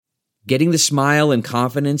Getting the smile and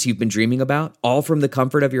confidence you've been dreaming about, all from the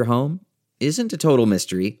comfort of your home, isn't a total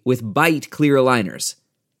mystery with Byte clear aligners.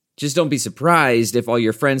 Just don't be surprised if all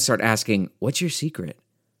your friends start asking, "What's your secret?"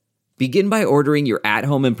 Begin by ordering your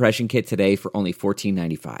at-home impression kit today for only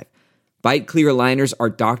 $14.95. Byte clear aligners are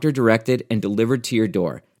doctor-directed and delivered to your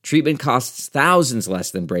door. Treatment costs thousands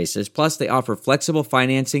less than braces, plus they offer flexible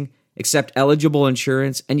financing, accept eligible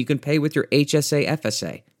insurance, and you can pay with your HSA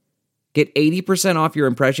FSA. Get 80% off your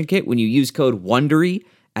impression kit when you use code WONDERY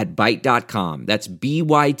at Byte.com. That's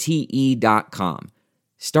BYTE.com.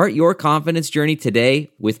 Start your confidence journey today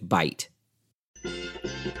with Byte.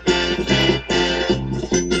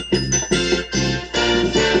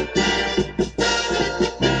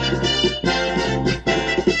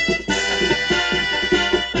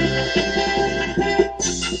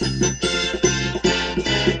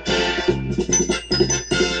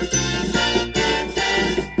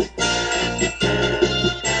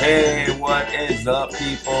 Hey, what is up,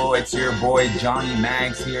 people? It's your boy Johnny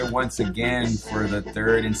Mags here once again for the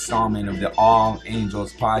third installment of the All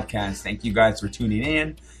Angels podcast. Thank you guys for tuning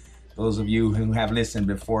in. Those of you who have listened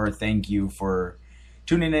before, thank you for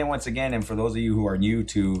tuning in once again. And for those of you who are new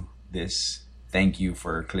to this, thank you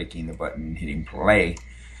for clicking the button and hitting play.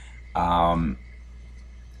 I'm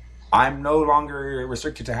no longer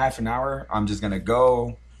restricted to half an hour. I'm just going to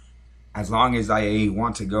go as long as I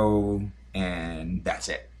want to go, and that's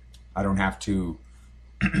it. I don't have to,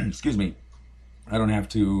 excuse me, I don't have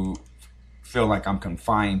to feel like I'm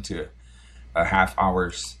confined to a half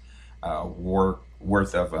hour's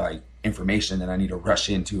worth of information that I need to rush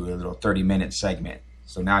into a little 30-minute segment.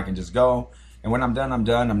 So now I can just go, and when I'm done, I'm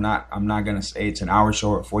done. I'm not gonna say it's an hour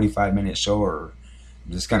show or a 45-minute show, or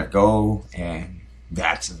I'm just gonna go, and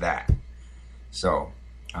that's that. So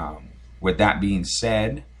with that being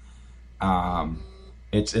said,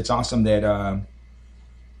 it's awesome that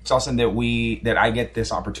that I get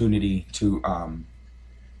this opportunity to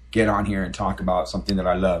get on here and talk about something that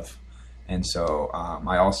I love. And so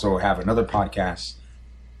I also have another podcast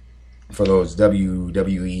for those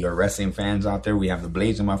WWE or wrestling fans out there. We have the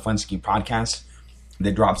Blazing My Funski podcast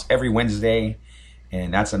that drops every Wednesday,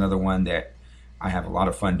 and that's another one that I have a lot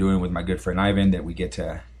of fun doing with my good friend Ivan, that we get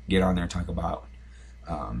to get on there and talk about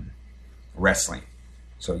wrestling.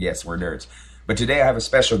 So yes, we're nerds. But today I have a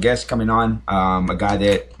special guest coming on, a guy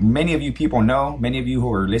that many of you people know, many of you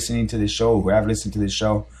who are listening to this show, who have listened to this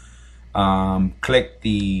show, click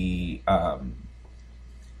the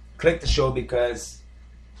show because,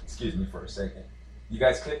 excuse me for a second, you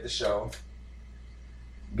guys click the show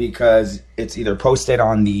because it's either posted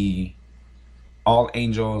on the All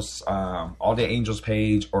Angels, All Day Angels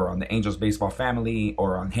page, or on the Angels Baseball Family,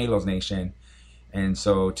 or on Halos Nation. And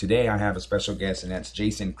so today I have a special guest, and that's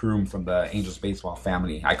Jason Kroom from the Angels Baseball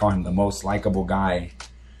Family. I call him the most likable guy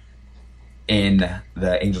in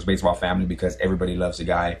the Angels Baseball Family because everybody loves the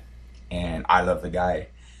guy, and I love the guy.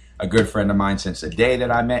 A good friend of mine since the day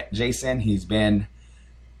that I met Jason. He's been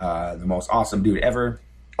the most awesome dude ever.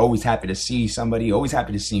 Always happy to see somebody, always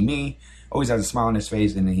happy to see me, always has a smile on his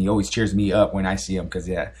face, and then he always cheers me up when I see him, because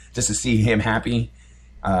just to see him happy,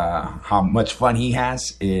 how much fun he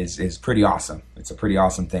has is pretty awesome. It's a pretty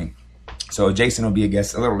awesome thing. So Jason will be a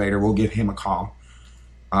guest a little later. We'll give him a call.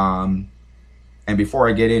 And before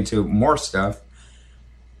I get into more stuff,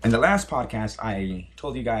 in the last podcast, I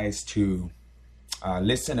told you guys to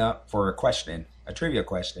listen up for a question, a trivia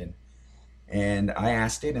question. And I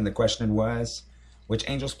asked it, and the question was, which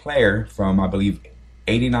Angels player from, I believe,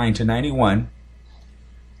 89 to 91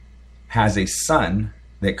 has a son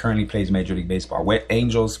that currently plays Major League Baseball? What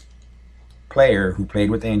Angels player who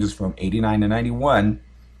played with the Angels from 89 to 91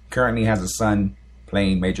 currently has a son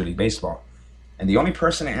playing Major League Baseball? And the only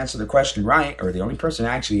person to answer the question right, or the only person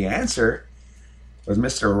to actually answer, was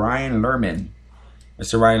Mr. Ryan Lerman.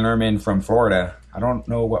 Mr. Ryan Lerman from Florida. I don't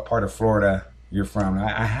know what part of Florida you're from.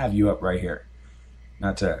 I have you up right here.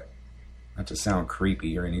 Not to sound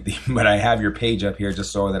creepy or anything, but I have your page up here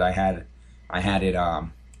just so that I had it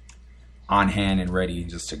on hand and ready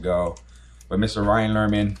just to go. But Mr. Ryan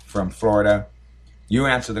Lerman from Florida, you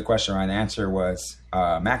answered the question right. The answer was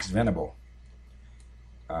Max Venable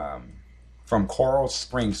from Coral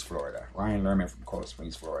Springs, Florida. Ryan Lerman from Coral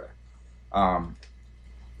Springs, Florida.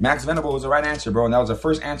 Max Venable was the right answer, bro. And that was the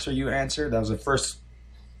first answer you answered. That was the first,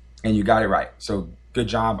 and you got it right. So good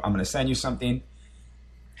job. I'm going to send you something.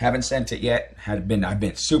 Haven't sent it yet. I've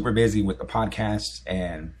been super busy with the podcast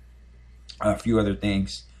and a few other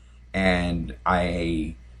things. And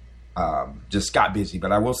I just got busy,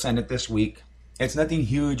 but I will send it this week. It's nothing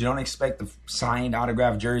huge. You don't expect the signed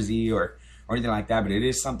autographed jersey or anything like that, but it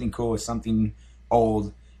is something cool. It's something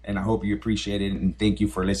old, and I hope you appreciate it. And thank you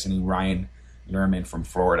for listening, Ryan Lerman from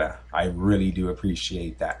Florida. I really do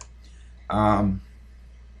appreciate that.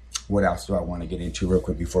 What else do I want to get into real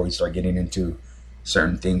quick before we start getting into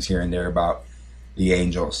certain things here and there about the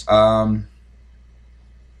Angels? I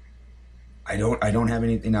don't have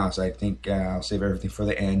anything else. I think I'll save everything for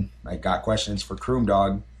the end. I got questions for Kroom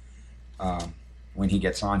Dog when he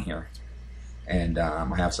gets on here. And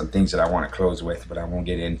I have some things that I want to close with, but I won't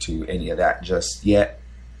get into any of that just yet.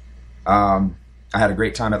 I had a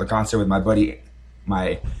great time at the concert with my buddy,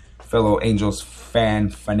 my fellow Angels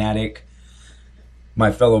fanatic,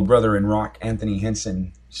 my fellow brother in rock, Anthony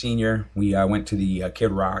Henson Sr. We went to the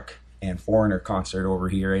Kid Rock and Foreigner concert over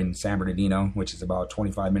here in San Bernardino, which is about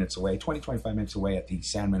 25 minutes away at the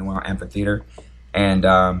San Manuel Amphitheater. And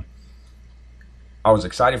I was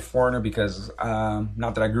excited for Foreigner because,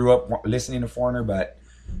 not that I grew up listening to Foreigner, but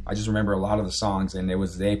I just remember a lot of the songs, and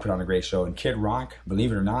they put on a great show. And Kid Rock,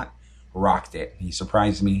 believe it or not, rocked it. He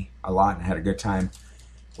surprised me a lot, and I had a good time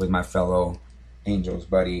with my fellow Angels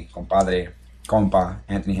buddy, compa,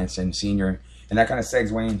 Anthony Henson Sr. And that kind of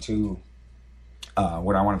segues into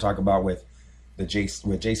what I want to talk about with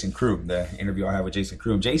Jason Kroom, the interview I have with Jason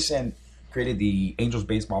Kroom. Jason created the Angels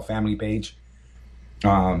Baseball Family page.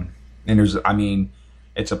 And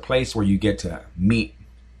it's a place where you get to meet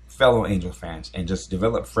fellow Angel fans and just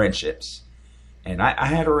develop friendships. And I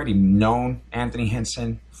had already known Anthony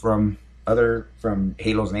Henson from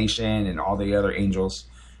Halos Nation and all the other Angels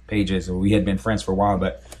pages. We had been friends for a while,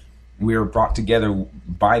 but we were brought together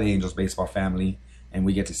by the Angels Baseball Family, and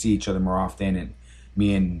we get to see each other more often. And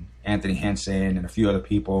me and Anthony Henson and a few other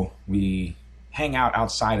people, we hang out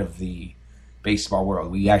outside of the baseball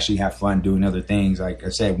world. We actually have fun doing other things. Like I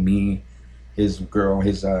said, me, his girl,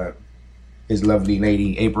 his lovely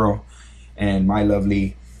lady April, and my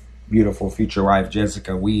lovely, beautiful future wife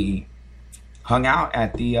Jessica. We hung out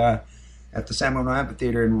at the San Manuel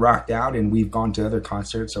Amphitheater and rocked out. And we've gone to other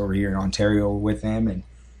concerts over here in Ontario with them. And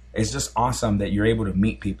it's just awesome that you're able to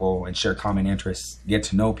meet people and share common interests, get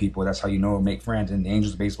to know people. That's how you make friends. And the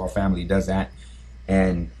Angels Baseball Family does that.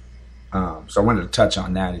 And so I wanted to touch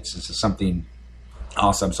on that. It's just something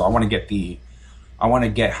awesome. So I want to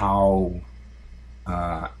get how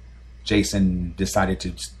Jason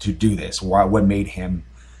decided to do this. What made him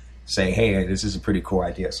say, hey, this is a pretty cool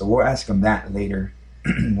idea. So we'll ask him that later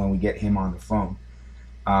when we get him on the phone.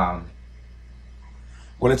 Well,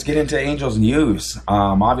 let's get into Angels news.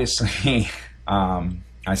 Obviously,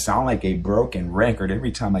 I sound like a broken record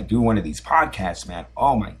every time I do one of these podcasts, man.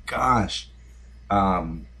 Oh my gosh.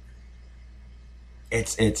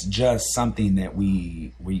 It's just something that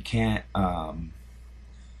we can't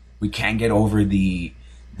get over the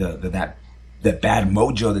bad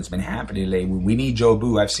mojo that's been happening lately. We need Joe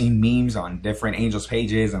Boo. I've seen memes on different Angels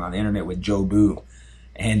pages and on the internet with Joe Boo,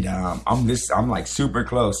 and I'm like super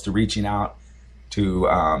close to reaching out to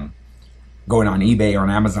going on eBay or on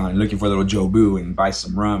Amazon and looking for a little Joe Boo and buy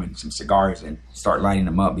some rum and some cigars and start lighting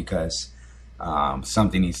them up because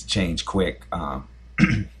something needs to change quick.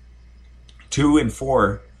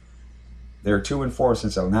 2-4. They're 2-4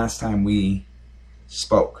 since the last time we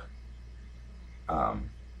spoke. 2-4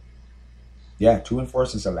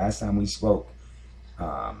 since the last time we spoke,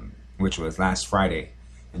 which was last Friday.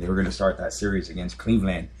 And they were going to start that series against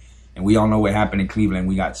Cleveland. And we all know what happened in Cleveland.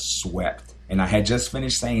 We got swept. And I had just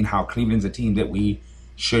finished saying how Cleveland's a team that we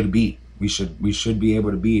should beat. We should be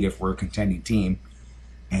able to beat if we're a contending team.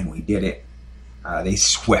 And we did it. They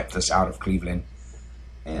swept us out of Cleveland.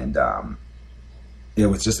 And it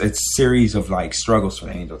was just a series of like struggles for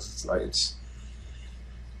the Angels.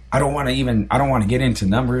 I don't want to get into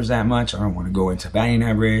numbers that much. I don't want to go into batting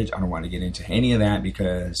average. I don't want to get into any of that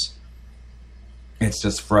because it's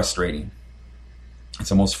just frustrating. It's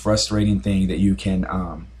the most frustrating thing that you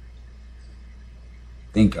can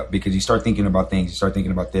think of, because you start thinking about things, you start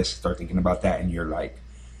thinking about this, start thinking about that, and you're like,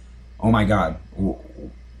 oh my God,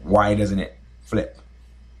 why doesn't it flip?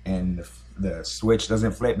 And the switch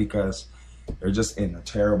doesn't flip because they're just in a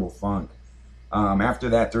terrible funk. After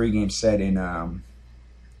that 3-game set in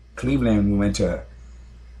Cleveland, we went to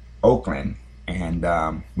Oakland,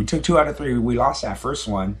 and we took 2 out of 3. We lost that first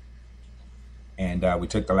one, and we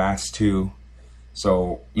took the last 2.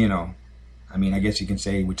 So, I guess you can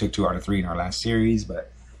say we took 2 out of 3 in our last series,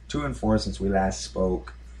 but 2-4 since we last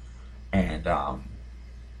spoke. And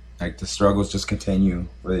the struggles just continue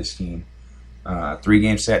for this team.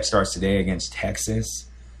 3-game set starts today against Texas.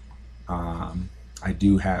 I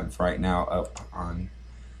do have right now up on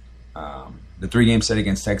the 3-game set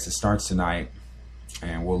against Texas starts tonight,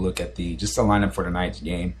 and we'll look at the lineup for tonight's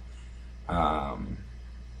game.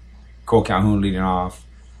 Cole Calhoun leading off.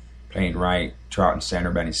 playing right. Trout in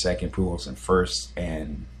center, batting second. Pujols in first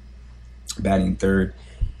and batting third.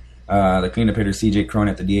 The cleanup hitter, C.J. Cron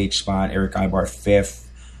at the DH spot. Eric Ibar fifth.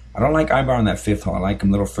 I don't like Ibar on that fifth hole. I like him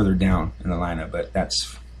a little further down in the lineup, but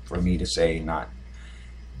that's for me to say, not,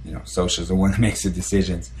 Scioscia's the one that makes the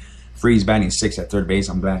decisions. Freese batting sixth at third base.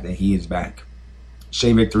 I'm glad that he is back.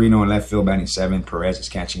 Shea Victorino in left field batting seventh. Perez is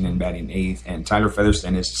catching in batting eighth. And Tyler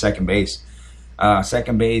Featherston is second base.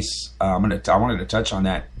 Second base, I wanted to touch on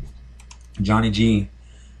that. Johnny G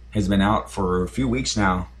has been out for a few weeks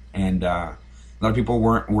now, and a lot of people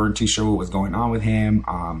weren't too sure what was going on with him.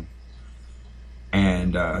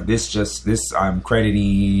 This I'm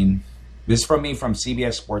crediting this from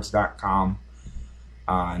CBSSports.com,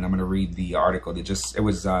 and I'm going to read the article that it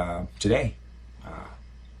was today,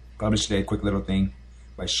 published today. A quick little thing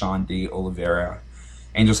by Sean D. Oliveira.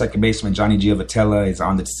 Angels second baseman Johnny Giovitella is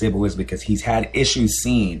on the disabled list because he's had issues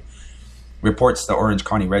seeing. Reports the Orange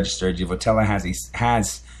County Register. Giovitella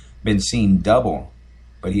has been seen double,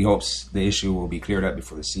 but he hopes the issue will be cleared up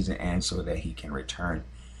before the season ends so that he can return.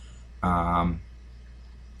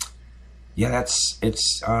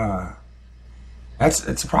 It's a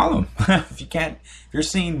problem. If you're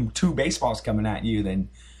seeing two baseballs coming at you, then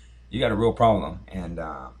you got a real problem. And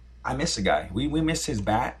I miss the guy. We miss his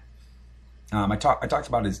bat. I talked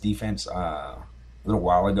about his defense a little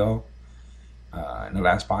while ago in the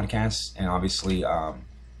last podcast, and obviously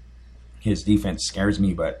his defense scares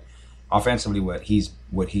me. But offensively, what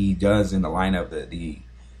he does in the lineup, the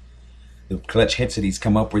clutch hits that he's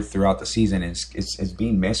come up with throughout the season is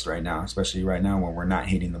being missed right now, especially right now when we're not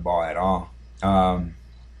hitting the ball at all.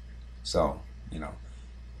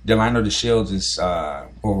 Delano DeShields is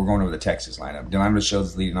we're going over the Texas lineup. Delano DeShields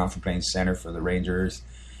is leading off and playing center for the Rangers,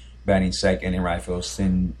 batting second in right field.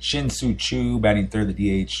 Shin-Soo Choo batting third,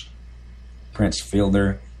 the DH. Prince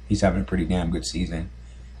Fielder, he's having a pretty damn good season.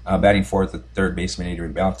 Batting fourth, the third baseman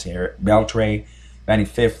Adrian Beltre. Batting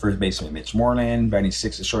fifth, first baseman Mitch Moreland. Batting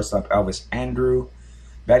sixth, the shortstop Elvis Andrew.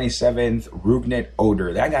 Batting seventh, Rougned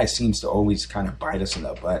Odor. That guy seems to always kind of bite us in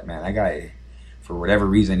the butt, man. That guy, for whatever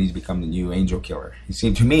reason, he's become the new Angel killer.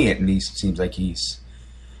 To me at least, seems like he's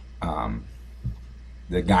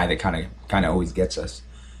the guy that kind of always gets us.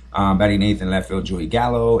 Batting eighth in left field, Joey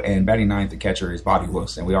Gallo, and batting ninth, the catcher is Bobby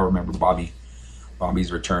Wilson. We all remember Bobby's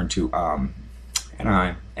return to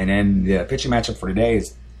Anaheim. And then the pitching matchup for today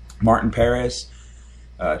is Martin Perez,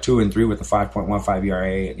 2-3 with a 5.15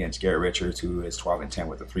 ERA against Garrett Richards, who is 12-10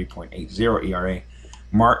 with a 3.80 ERA.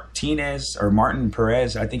 Martin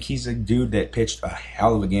Perez, I think he's a dude that pitched a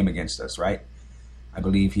hell of a game against us, right? I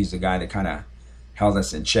believe he's the guy that kind of held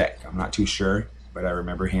us in check. I'm not too sure, but I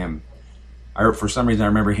remember him. For some reason, I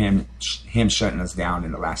remember him shutting us down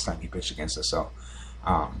in the last time he pitched against us. So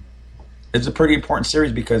it's a pretty important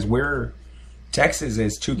series because Texas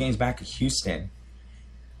is 2 games back of Houston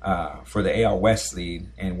for the AL West lead,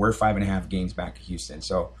 and we're 5.5 games back of Houston.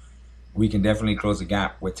 So we can definitely close the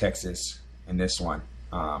gap with Texas in this one.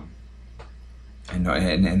 And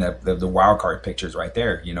the wild card pictures right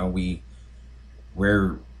there.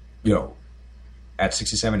 We're at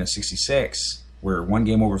 67 and 66. We're 1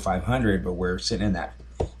 game over 500, but we're sitting in that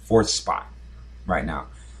 4th spot right now.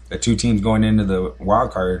 The 2 teams going into the wild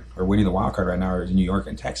card or winning the wild card right now are New York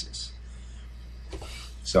and Texas.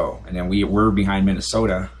 So, and then we're behind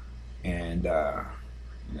Minnesota, and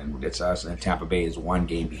it's us, and then Tampa Bay is 1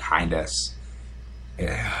 game behind us,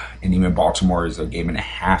 and even Baltimore is a game and a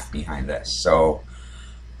half behind us. So,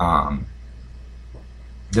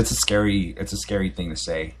 it's a scary thing to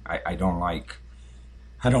say. I don't like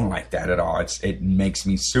that at all. It makes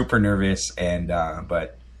me super nervous, and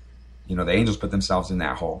but the Angels put themselves in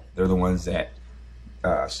that hole. They're the ones that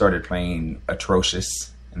started playing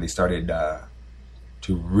atrocious, and they started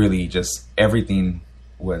to really just everything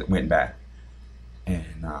went bad.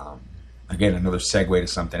 And again, another segue to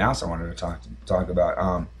something else I wanted to talk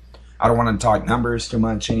about. I don't want to talk numbers too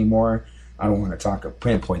much anymore. I don't want to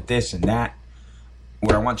pinpoint this and that.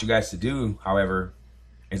 What I want you guys to do, however,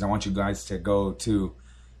 is I want you guys to go to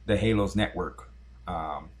the Halos Network,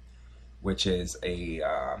 which is a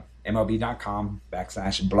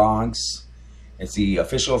MLB.com/blogs. It's the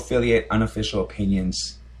official affiliate, unofficial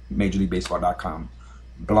opinions, MajorLeagueBaseball.com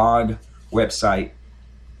blog, website,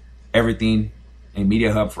 everything, a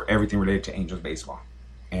media hub for everything related to Angels baseball.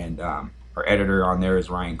 And our editor on there is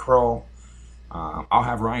Ryan Kroll. I'll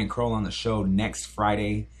have Ryan Kroll on the show next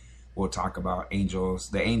Friday. We'll talk about the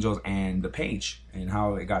Angels and the page and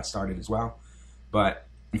how it got started as well. But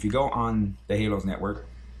if you go on the Halos Network,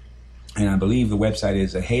 and I believe the website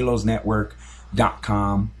is the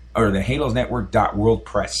halosnetwork.com or the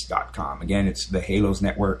halosnetwork.worldpress.com. Again, it's the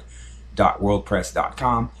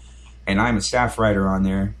halosnetwork.worldpress.com. And I'm a staff writer on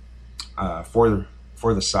there for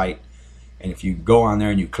the site. And if you go on there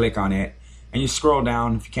and you click on it and you scroll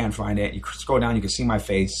down, if you can't find it, you scroll down, you can see my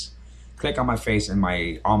face. Click on my face, and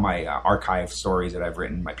all my archive stories that I've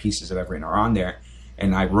written, my pieces that I've written are on there.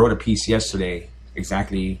 And I wrote a piece yesterday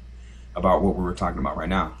exactly about what we were talking about right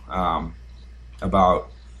now,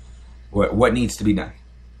 about what needs to be done.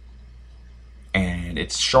 And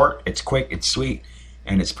it's short, it's quick, it's sweet,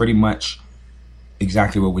 and it's pretty much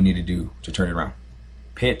exactly what we need to do to turn it around.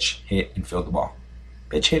 Pitch, hit, and field the ball.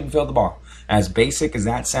 Pitch, hit, and field the ball. As basic as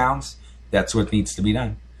that sounds, that's what needs to be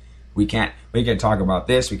done. We can talk about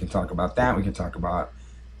this, we can talk about that, we can talk about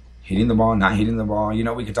hitting the ball, not hitting the ball. You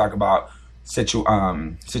know, we can talk about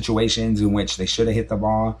situations in which they should have hit the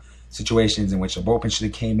ball, situations in which the bullpen should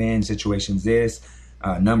have came in, situations this,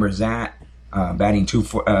 numbers that, batting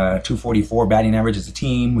 244 batting average as a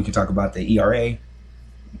team. We can talk about the ERA.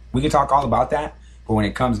 We can talk all about that, but when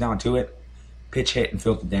it comes down to it, pitch, hit, and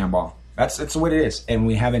field the damn ball. That's what it is, and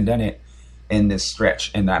we haven't done it in this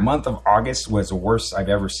stretch. And that month of August was the worst I've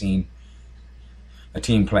ever seen a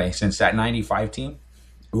team play since that 95 team.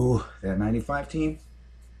 Ooh, that 95 team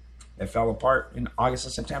that fell apart in August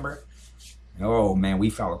and September. Oh, man, we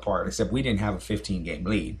fell apart, except we didn't have a 15-game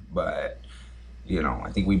lead. But, you know,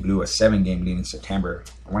 I think we blew a 7-game lead in September.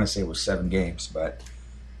 I want to say it was 7 games, but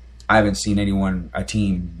I haven't seen a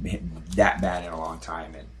team hit that bad in a long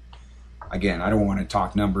time. And, again, I don't want to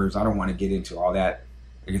talk numbers. I don't want to get into all that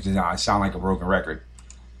because I sound like a broken record.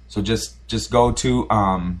 So just go to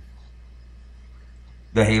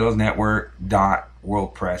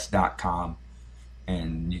thehalosnetwork.worldpress.com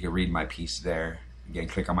and you can read my piece there. Again,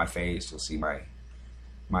 click on my face. You'll see my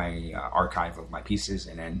archive of my pieces,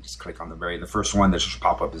 and then just click on the first one that should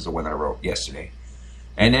pop up is the one that I wrote yesterday.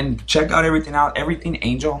 And then check out everything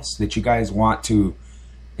Angels that you guys want to,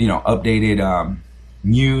 you know, updated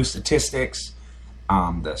news, statistics,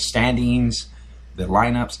 the standings, the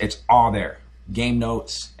lineups. It's all there. Game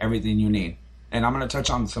notes, everything you need. And I'm going to touch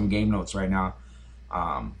on some game notes right now.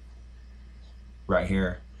 Right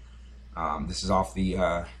here. This is off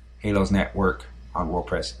the Halos Network on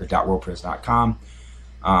WorldPress.com.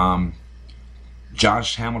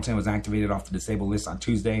 Josh Hamilton was activated off the disabled list on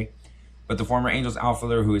Tuesday, but the former Angels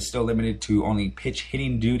outfielder, who is still limited to only pitch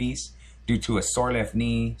hitting duties due to a sore left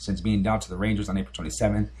knee since being dealt to the Rangers on April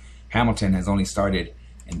 27th, Hamilton has only started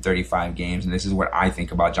in 35 games, and this is what I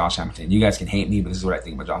think about Josh Hamilton. You guys can hate me, but this is what I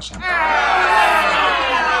think about Josh Hamilton.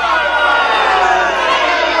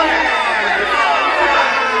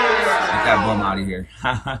 Get that bum out of here.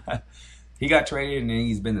 He got traded, and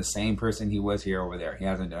he's been the same person he was here over there. He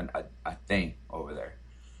hasn't done a thing over there.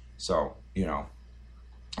 So, you know,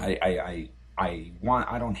 I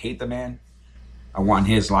don't hate the man. I want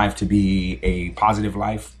his life to be a positive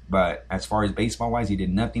life. But as far as baseball-wise, he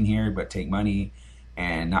did nothing here but take money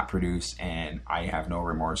and not produce. And I have no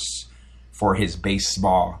remorse for his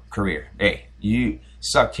baseball career. Hey, you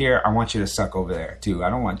sucked here. I want you to suck over there, too. I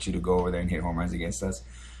don't want you to go over there and hit home runs against us.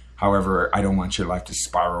 However, I don't want your life to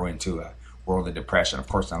spiral into a world of depression. Of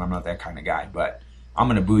course not. I'm not that kind of guy. But I'm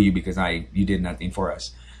going to boo you because you did nothing for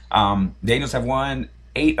us. The Angels have won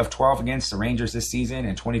 8 of 12 against the Rangers this season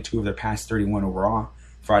and 22 of their past 31 overall.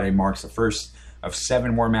 Friday marks the first of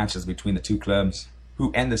 7 more matches between the two clubs,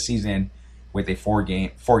 who end the season with a four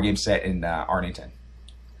game set in Arlington.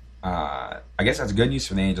 I guess that's good news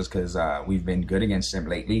for the Angels because we've been good against them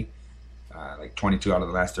lately. Like 22 out of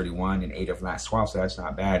the last 31 and 8 of the last 12, so that's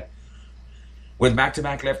not bad. With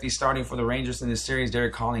back-to-back lefties starting for the Rangers in this series,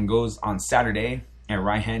 Derek Holland goes on Saturday, and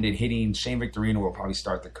right-handed hitting Shane Victorino will probably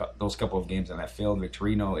start those couple of games on that field.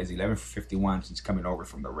 Victorino is 11 for 51 since coming over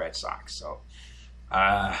from the Red Sox. So,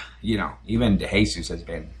 you know, even DeJesus has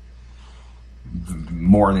been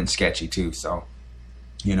more than sketchy too. So,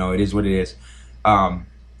 you know, it is what it is. Other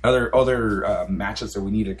matchups that we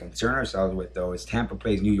need to concern ourselves with, though, is Tampa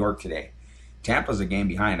plays New York today. Tampa's a game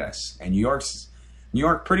behind us, and New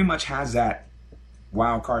York pretty much has that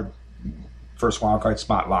first wild card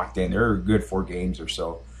spot locked in. They're a good 4 games or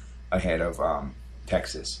so ahead of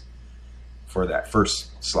Texas for that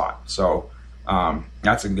first slot. So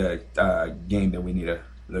that's a good game that we need to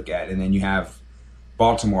look at. And then you have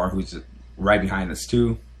Baltimore, who's right behind us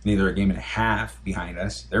too. Neither a game and a half behind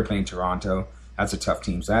us. They're playing Toronto. That's a tough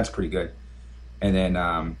team, so that's pretty good. And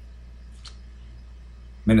then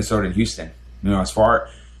Minnesota and Houston. You know, as far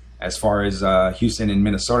as Houston and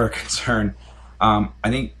Minnesota are concerned, I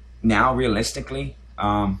think now realistically,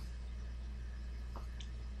 I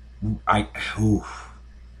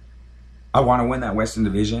want to win that Western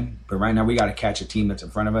Division, but right now we got to catch a team that's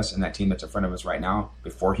in front of us, and that team that's in front of us right now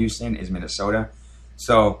before Houston is Minnesota.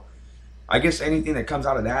 So I guess anything that comes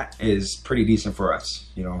out of that is pretty decent for us.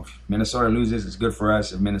 You know, if Minnesota loses, it's good for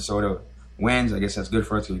us. If Minnesota wins, I guess that's good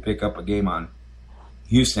for us. If we pick up a game on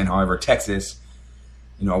Houston, however, Texas,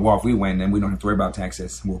 you know, well, if we win, then we don't have to worry about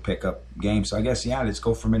Texas. We'll pick up games. So I guess, yeah, let's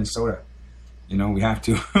go for Minnesota. You know, we have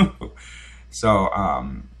to. So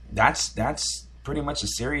that's pretty much the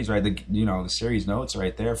series, right? The series notes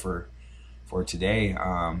right there for today.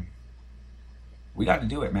 We got to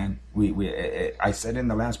do it, man. I said in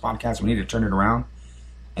the last podcast we need to turn it around,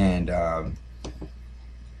 and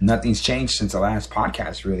nothing's changed since the last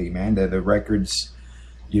podcast, really, man. The record's,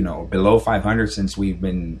 you know, below 500 since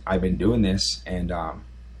I've been doing this, and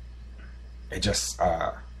it just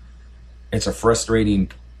it's a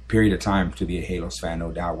frustrating period of time to be a Halos fan,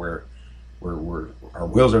 no doubt. Where our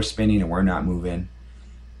wheels are spinning and we're not moving,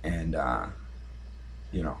 and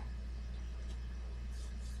you know.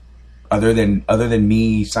 Other than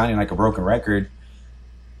me sounding like a broken record,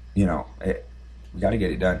 you know, we got to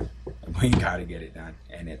get it done. We got to get it done,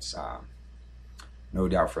 and it's no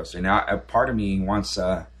doubt frustrating. Now, a part of me wants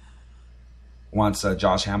Josh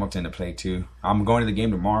Hamilton to play too. I'm going to the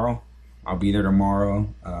game tomorrow. I'll be there tomorrow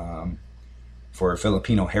for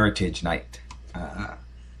Filipino Heritage Night.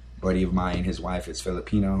 Buddy of mine, his wife is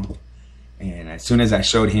Filipino, and as soon as I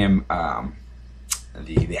showed him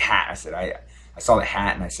the hat, I said I saw the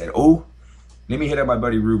hat and I said, "Oh, let me hit up my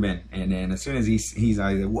buddy Ruben." And then as soon as he's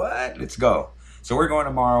I said, "What? Let's go." So we're going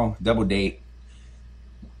tomorrow, double date.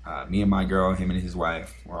 Me and my girl, him and his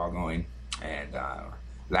wife, we're all going. And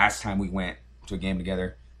last time we went to a game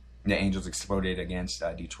together, the Angels exploded against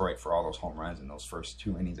Detroit for all those home runs in those first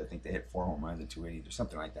 2 innings. I think they hit 4 home runs in 2 innings or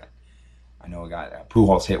something like that. I know I got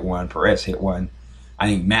Pujols hit one, Perez hit one. I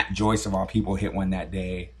think Matt Joyce, of all people, hit one that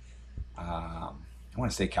day. I want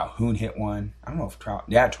to say Calhoun hit one. I don't know if Trout,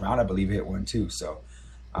 I believe, hit one too. So,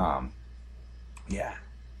 yeah,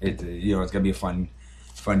 it's going to be a fun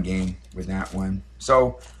game with that one.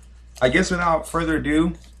 So, I guess without further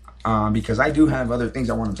ado, because I do have other things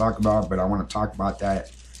I want to talk about, but I want to talk about that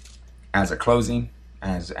as a closing,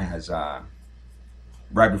 as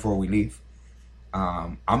right before we leave.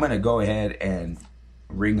 I'm going to go ahead and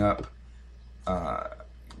ring up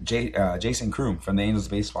Jason Kroom from the Angels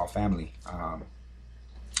baseball family.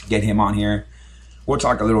 Get him on here. We'll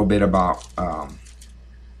talk a little bit about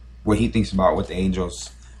what he thinks about with the Angels,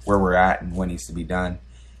 where we're at, and what needs to be done,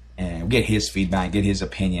 and get his feedback, get his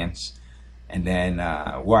opinions, and then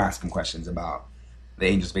we'll ask him questions about the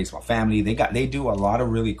Angels baseball family. They do a lot of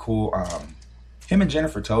really cool. Him and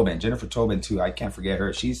Jennifer Tobin too. I can't forget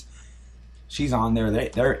her. She's on there.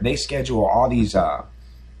 They schedule all these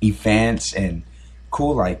events and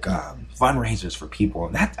cool fundraisers for people.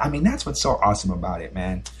 That's what's so awesome about it,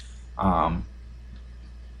 man.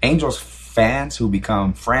 Angels fans who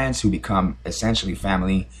become friends, who become essentially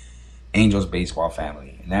family. Angels baseball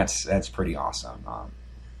family, and that's pretty awesome.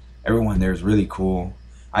 Everyone there is really cool.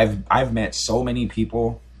 I've met so many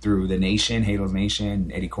people through the Nation, Halos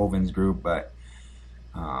Nation, Eddie Colvin's group, but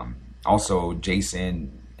also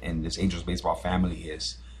Jason and this Angels baseball family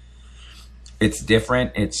it's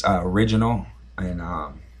different, it's original, and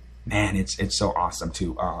man, it's so awesome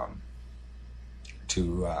to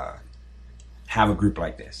have a group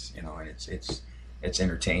like this, you know, and it's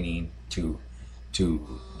entertaining to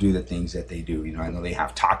do the things that they do. You know, I know they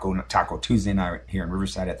have Taco Tuesday night here in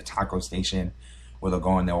Riverside at the Taco Station, where they'll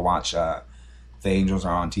go and they'll watch the Angels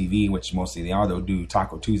are on TV, which mostly they are. They'll do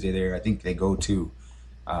Taco Tuesday there. I think they go to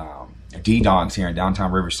D-Dogs here in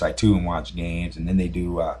downtown Riverside too and watch games, and then they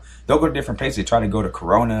do they'll go to different places. They try to go to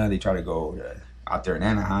Corona, they try to go out there in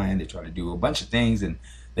Anaheim, they try to do a bunch of things, and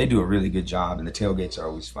they do a really good job, and the tailgates are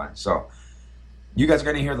always fun. So you guys are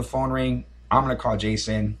going to hear the phone ring. I'm going to call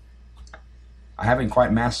Jason. I haven't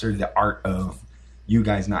quite mastered the art of you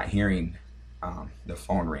guys not hearing the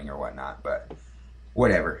phone ring or whatnot, but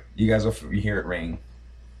whatever. You guys will hear it ring.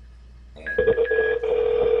 And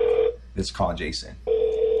let's call Jason.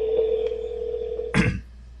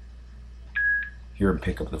 Hear him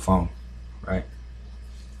pick up the phone, right?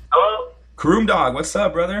 Hello? Kroom Dog, what's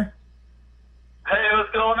up, brother? Hey,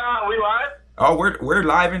 what's going on? We live? Oh, we're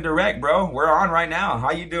live and direct, bro. We're on right now.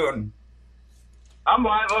 How you doing? I'm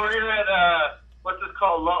live over here at, what's this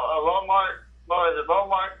called? Lone Mark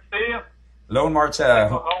Stadium? Lone Mark's, the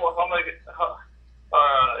home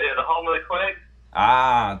of the Quakes.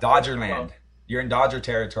 Dodgerland. You're in Dodger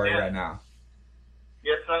territory right now.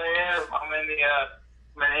 Yes, I am. I'm in the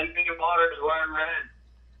Indian waters wearing red.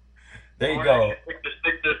 There you go. Pick the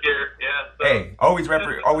stick this year. Yeah. So. Hey, always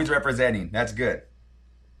representing. That's good.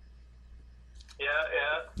 Yeah.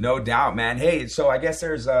 No doubt, man. Hey, so I guess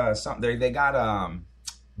there's something. They got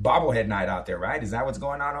bobblehead night out there, right? Is that what's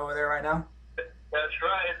going on over there right now? That's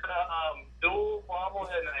right. It's a dual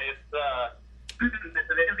bobblehead night. It's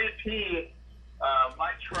an MVP.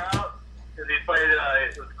 Mike Trout, because he played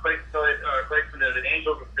with Clayton, the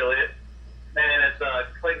Angels affiliate, and it's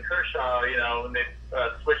Clayton Kershaw. When they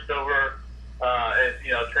switched over,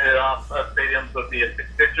 traded off stadiums with the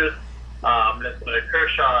Sixers. And it's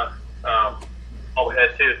Kershaw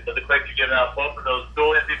bobblehead too. So the Quakes are giving out both of those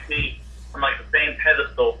dual MVP from like the same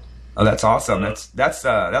pedestal. Oh, that's awesome.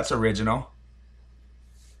 That's original.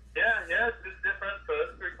 Yeah, it's different, so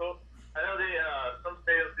it's pretty cool. I know some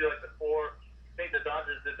stadiums do like the four. I think the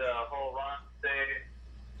Dodgers did the whole run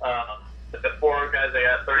the four guys they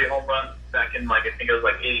got 30 home runs back in I think it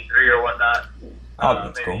was 83 or whatnot. Oh,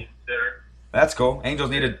 that's cool. That's cool. Angels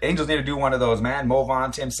need to do one of those, man. Mo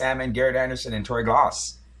Vaughn, Tim Salmon, Garrett Anderson, and Troy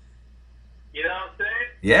Glaus. You know what I'm saying?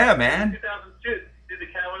 Yeah, man. 2002. Do the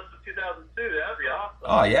Catalyst of 2002. That'd be awesome.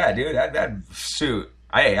 Oh yeah, dude. That shoot.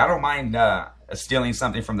 Hey, I don't mind stealing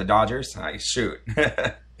something from the Dodgers. Shoot.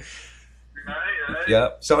 Right.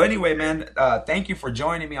 Yep. So anyway, man, thank you for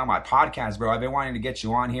joining me on my podcast, bro. I've been wanting to get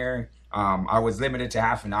you on here. I was limited to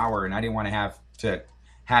half an hour, and I didn't want to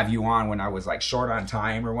have you on when I was short on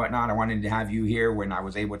time or whatnot. I wanted to have you here when I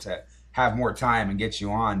was able to have more time and get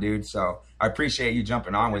you on, dude. So I appreciate you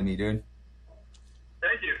jumping on with me, dude.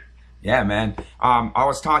 Thank you. Yeah, man. I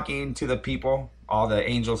was talking to the people, all the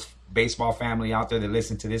Angels baseball family out there that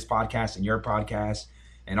listen to this podcast and your podcast,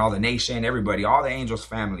 and all the nation, everybody, all the Angels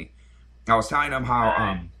family. I was telling them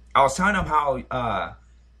how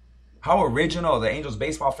how original the Angels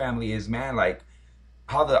baseball family is, man.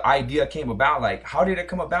 How the idea came about. How did it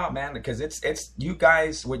come about, man? Because it's you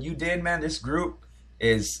guys, what you did, man. This group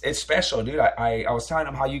it's special, dude. I was telling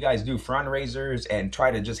them how you guys do fundraisers and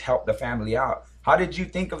try to just help the family out. How did you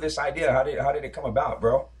think of this idea? How did it come about,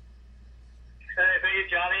 bro? Hey, thank you,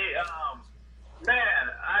 Johnny. Man,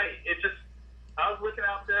 I was looking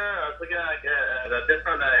out there. I was looking at the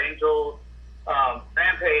different Angels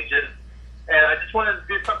fan pages, and I just wanted to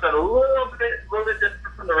do something a little bit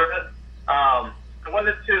different from the rest. I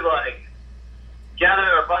wanted to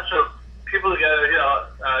gather a bunch of people together,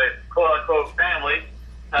 quote unquote family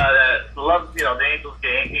that loves the Angels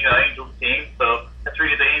game, Angels team. So that's where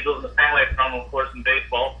you get the Angels and the family from, of course, in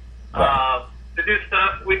baseball. Right. To do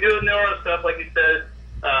stuff, we do newer stuff, like you said,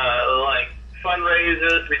 like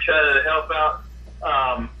fundraisers. We try to help out.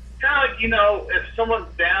 Kind of if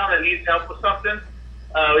someone's down and needs help with something,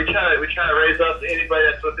 we try to raise up anybody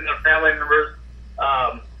that's within their family members,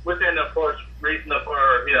 within, of course, reason of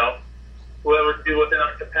or whoever do within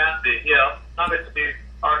our capacity. Obviously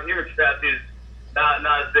our human capacity is not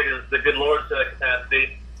as big as the good Lord's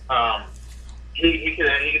capacity. He can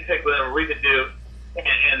take whatever we could do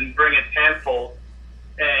and bring it tenfold,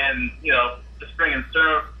 and just bring in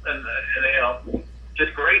serve and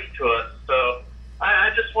just grace to us. So I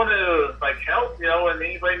just want to help. When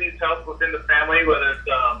anybody needs help within the family, whether it's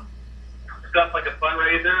stuff like a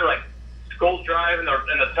fundraiser, like school drive in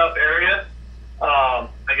a tough area,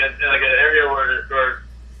 like an area where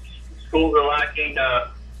schools are lacking,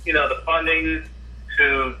 the funding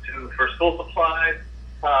for school supplies.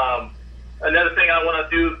 Another thing I want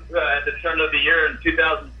to do at the turn of the year in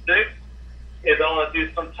 2006 is I want to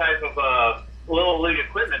do some type of little league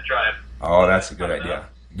equipment drive. Oh, that's a good idea.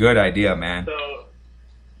 Good idea, man. So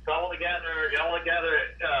I want to gather.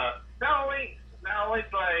 Not only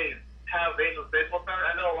do I have Angels baseball fans,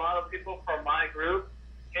 I know a lot of people from my group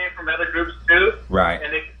came from other groups too. Right.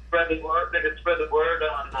 And they can spread the word. They can spread the word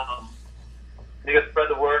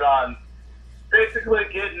on. Basically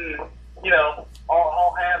getting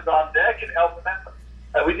all hands on deck and helping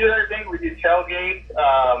them. We do everything. We do tailgates.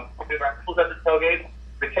 We do raffles at the tailgates.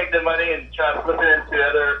 We take the money and try to flip it into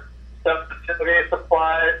other stuff, tailgate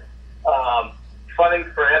supplies,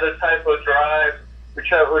 funding for other type of drives.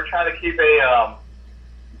 We're trying to keep a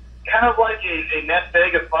kind of like a nest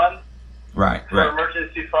egg of funds. Right. For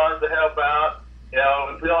emergency funds to help out.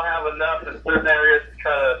 If we don't have enough in certain areas,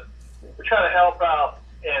 we try to help out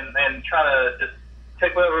and try to just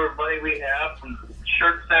take whatever money we have from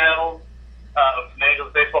shirt sales, from the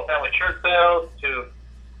Angels baseball family shirt sales, to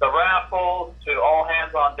the raffles, to all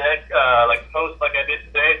hands on deck, like posts like I did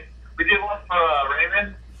today. We did one for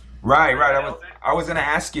Raymond. Right. I was going to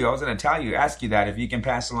ask you that if you can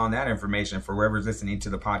pass along that information for whoever's listening to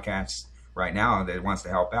the podcast right now that wants to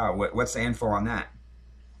help out. What's the info on that?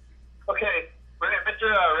 Okay, Mr.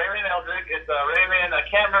 Raymond Eldrick. It's Raymond. I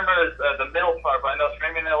can't remember the middle part, but I know it's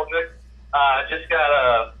Raymond Eldrick. Just got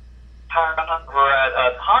a tire over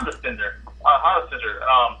at Honda Center.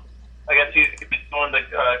 I guess he's doing the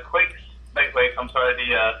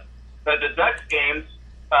the Ducks games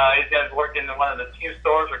He's going to work in one of the team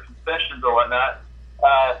stores or concessions or whatnot.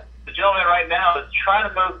 The gentleman right now is trying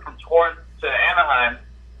to move from Torrance to Anaheim,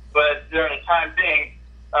 but during the time being,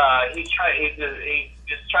 he's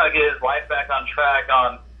just trying to get his life back on track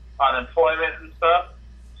on employment and stuff.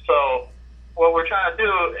 So what we're trying to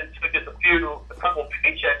do, and to get a couple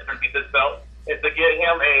paychecks underneath his belt, is to get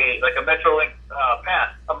him a Metrolink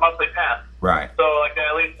pass, a monthly pass. Right. So like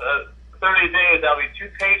at least 30 days, that'll be 2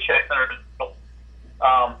 paychecks under his belt.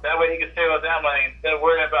 That way he can save up that money instead of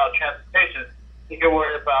worrying about transportation. He can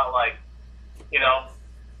worry about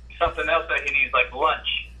something else that he needs, like lunch.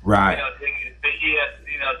 Right. To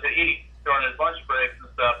eat during his lunch breaks and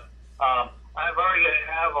stuff. I've already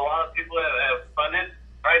have a lot of people that have funded.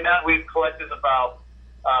 Right now, we've collected about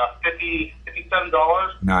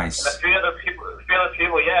 $57. Nice. And a few other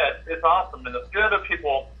people, yeah, it's awesome. And a few other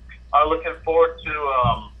people are looking forward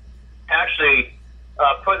to actually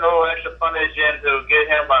putting a little extra fundage in to get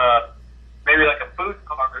him maybe like a food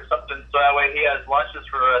card or something, so that way he has lunches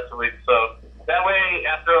for the rest of the week. So that way,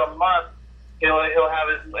 after a month, he'll have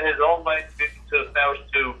his own money to establish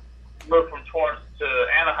to move from Torrance to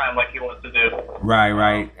Anaheim like he wants to do.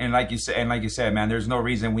 Right. And like you said, man, there's no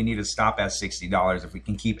reason we need to stop at $60. If we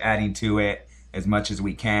can keep adding to it as much as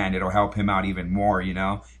we can, it'll help him out even more, you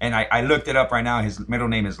know. And I looked it up right now. His middle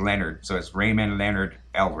name is Leonard, so it's Raymond Leonard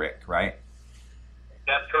Elric, right?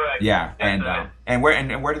 That's correct. Yeah, and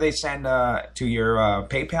where do they send to your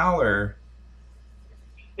PayPal or?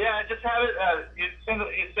 Yeah, just have it. You send it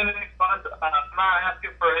funds. I'm not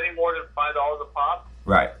asking for any more than $5 a pop.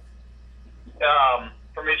 Right.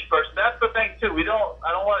 From each person. That's the thing too. I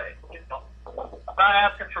don't want. I'm not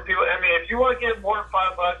asking for people. I mean, if you want to give more than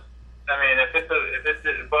 $5, I mean, if it's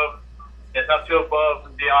above, it's up to above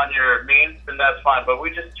and beyond your means, then that's fine. But we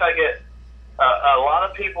just try to get a lot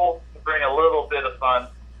of people to bring a little bit of fun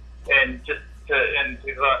and just to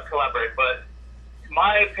collaborate. But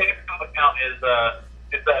my PayPal account is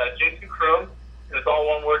it's Jason Chrome. It's all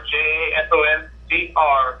one word: JasoncRoom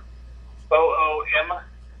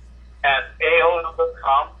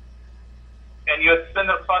 @AOL.com. And you send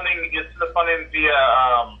the funding via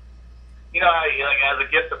how you, like, as a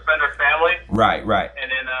gift to friend or family. Right.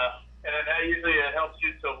 And then that usually helps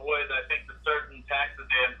you to avoid, I think, the certain taxes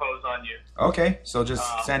they impose on you. Okay, so just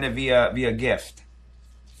send it via gift.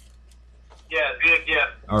 Yeah, via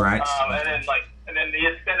gift. All right. And then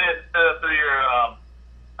you send it through your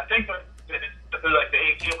I think through like the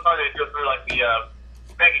ATM card, they go through like the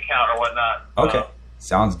bank account or whatnot. Okay,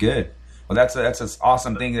 sounds good. Well, that's an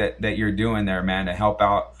awesome thing that you're doing there, man, to help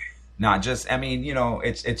out. Not just, I mean,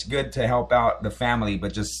 it's good to help out the family,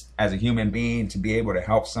 but just as a human being to be able to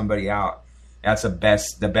help somebody out, that's the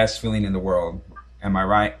best feeling in the world. Am I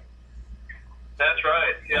right? That's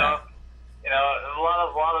right. You know, a lot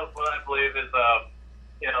of what I believe is, but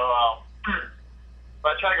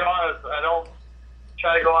I try to go on. I don't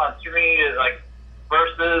try to go on too many like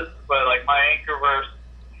verses, but like my anchor verse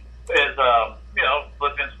is,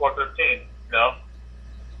 Philippians 4:13.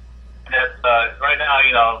 And it's right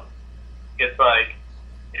now, it's like,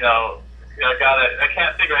 I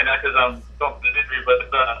can't think right now because I'm going through the injury, but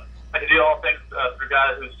I can do all things through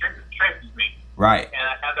God who strengthens me. Right. And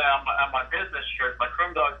I have that on my business shirt, my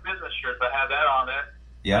Chrome Dogs business shirts. I have that on there.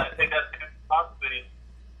 Yeah. And I think that's possibly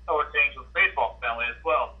towards the Angels baseball family as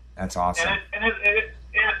well. That's awesome. And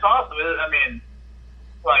it's awesome. I mean,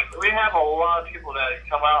 like, we have a lot of people that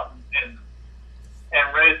come out and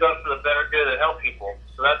raise up for the better good and help people.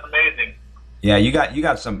 So that's amazing. Yeah, you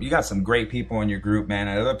got some great people in your group, man.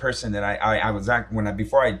 Another person that I was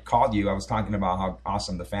before I called you, I was talking about how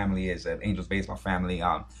awesome the family is, the Angels baseball family.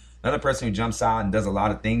 Another person who jumps out and does a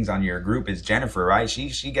lot of things on your group is Jennifer, right?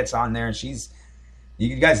 She gets on there and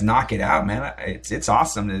you guys knock it out, man. It's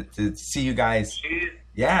awesome to see you guys.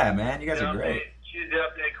 Yeah, man, you guys are great. She's the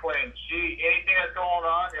update queen. Anything that's going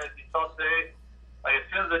on, as you saw today, like as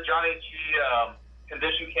soon as the Johnny G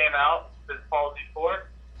condition came out, his policy for it.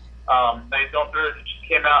 They don't through it. She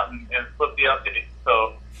came out and flipped the update.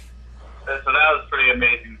 So that was pretty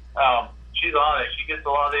amazing. She's on it. She gets a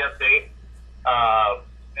lot of the update,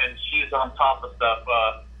 and she's on top of stuff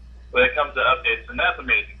when it comes to updates, and that's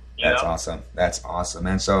amazing. Awesome. That's awesome,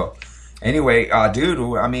 man. So anyway,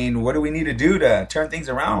 dude, I mean, what do we need to do to turn things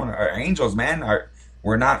around? Our Angels, man,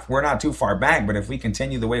 we're not too far back, but if we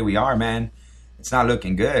continue the way we are, man, it's not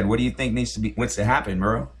looking good. What do you think what's to happen,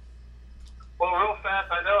 Murrow? Well, real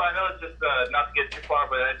fast, I know it's just not to get too far,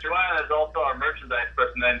 but Joanna is also our merchandise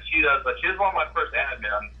person, and she's one of my first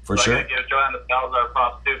admin. For sure. I give Joanna the $1,000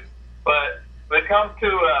 props too. But when it comes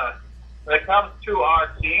to our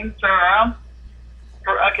team turnaround,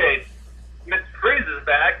 Miss Freeze is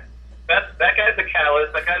back that guy's a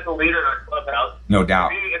catalyst. That guy's a leader in our clubhouse. No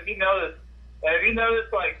doubt. If you notice,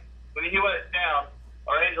 like when he went down,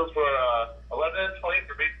 our Angels were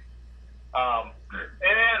 11-23. And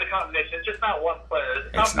the combination, it's just not one player. It's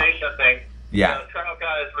a combination of things. Yeah. Trout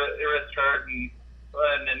got his wrist hurt, and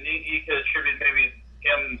then you could attribute maybe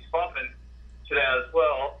him slumping to that as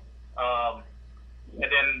well. And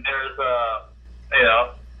then there's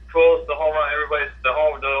Pujols, the home run. The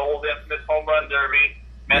old infamous home run derby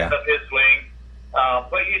messed up his swing.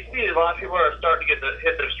 But you see, a lot of people are starting to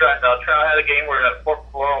hit their stride now. Trout had a game where that fourth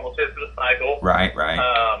floor almost hit for the cycle. Right.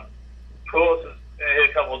 Pujols has hit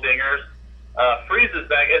a couple of dingers. Freeze is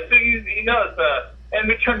back. And so you notice, and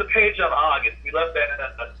we turned the page on August. We left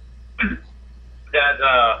that month.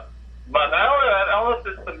 I don't know if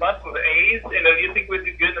it's the month with A's. You think we'd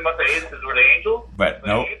do good in the month of A's because we're the Angels? But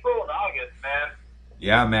nope. April and August, man.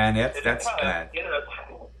 Yeah, man, that's bad.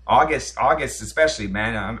 August especially,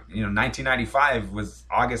 man. 1995 was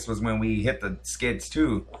when we hit the skids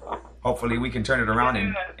too. Hopefully we can turn it around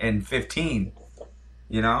in 15.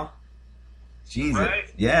 Jesus,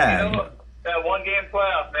 right? Yeah. That one game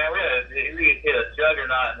playoff, man. We hit a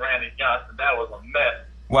juggernaut and Randy Johnson. That was a mess.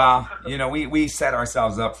 Well, we set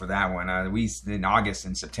ourselves up for that one. In August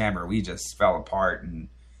and September we just fell apart, and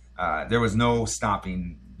there was no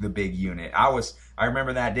stopping the big unit. I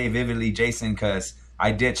remember that day vividly, Jason, because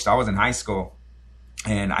I ditched. I was in high school,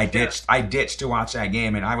 and I ditched. I ditched to watch that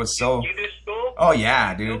game, and I was so. You ditched school? Oh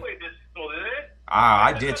yeah, dude. Nobody ditched school, did they?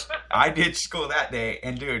 I ditched. I ditched school that day,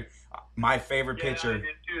 and dude, my favorite pitcher. I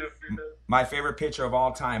did too. My favorite pitcher of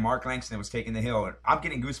all time, Mark Langston, was taking the hill. I'm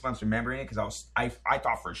getting goosebumps remembering it because I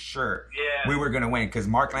thought for sure we were gonna win because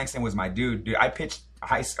Mark Langston was my dude. Dude, I pitched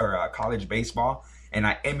college baseball, and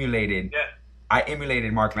I emulated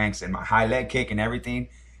Mark Langston, my high leg kick and everything.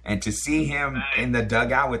 And to see him in the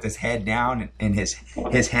dugout with his head down and his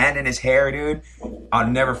hand in his hair, dude, I'll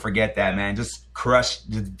never forget that, man. Just crushed,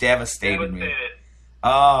 just devastated me.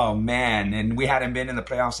 Oh man, and we hadn't been in the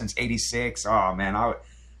playoffs since '86. Oh man,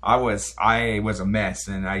 I was a mess,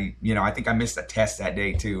 and I think I missed a test that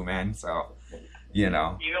day too, man. So, You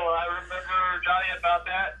know what I remember, Johnny, about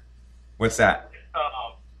that? What's that?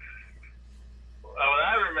 What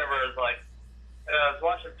I remember is I was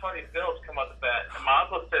watching Tony Phillips come up the bat, and my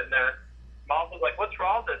uncle was sitting there. My uncle was like, "What's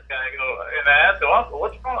wrong with this guy?" And I asked him, "Uncle,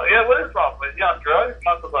 what's wrong? Yeah, what is wrong? Is he on drugs?"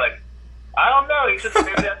 My uncle's like, "I don't know. He just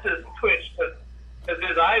maybe that's his twitch because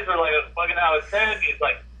his eyes are bugging out of his head." And he's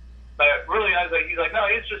like, really, he's like, no,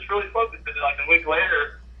 he's just really focused. And a week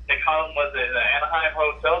later, they caught him, was it the Anaheim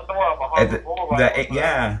Hotel somewhere on Harvard Boulevard?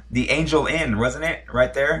 The Angel Inn, wasn't it?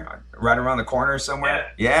 Right there, right around the corner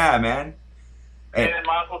somewhere. Yeah, man. And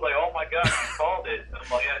my uncle's like, "Oh my God, he called it." And I'm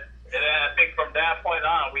like, and then I think from that point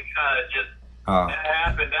on, we kind of just that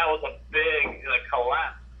happened. That was a big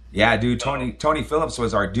collapse. Yeah, dude. Tony Phillips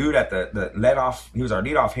was our dude at the leadoff. He was our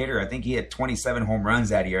leadoff hitter. I think he had 27 home runs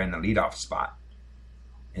that year in the leadoff spot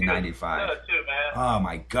in '95. Too, man. Oh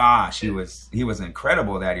my gosh, he was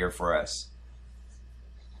incredible that year for us.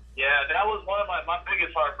 Yeah, that was one of my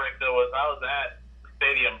biggest heartbreak though. Was I was at the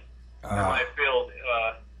stadium at my field,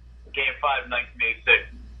 Game 5, 1986.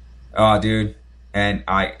 Oh, dude, and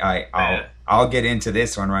I'll get into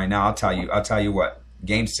this one right now. I'll tell you what.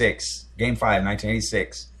 Game 5,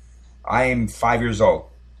 1986. I am 5 years old.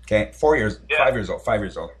 Okay, 5 years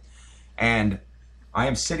old, and I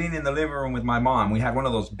am sitting in the living room with my mom. We had one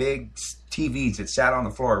of those big TVs that sat on the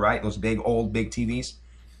floor, right? Those big TVs,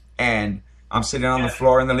 and I'm sitting on the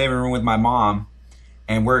floor in the living room with my mom,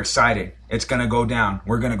 and we're excited. It's gonna go down.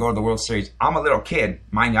 We're gonna go to the World Series. I'm a little kid,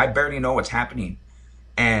 mind you. I barely know what's happening,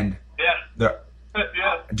 and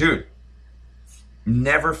dude.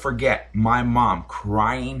 Never forget my mom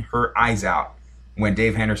crying her eyes out when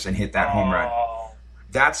Dave Henderson hit that home run.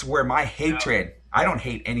 That's where my hatred, I don't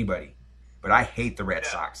hate anybody, but I hate the Red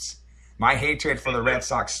Sox. My hatred for the Red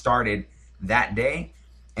Sox started that day.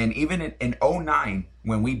 And even in 2009,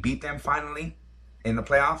 when we beat them finally in the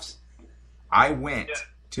playoffs, I went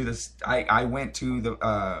to the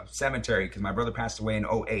cemetery because my brother passed away in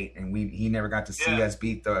 2008, and he never got to see us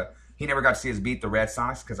beat the Red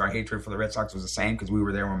Sox because our hatred for the Red Sox was the same because we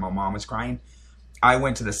were there when my mom was crying. I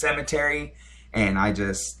went to the cemetery and I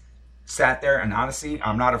just sat there, and honestly,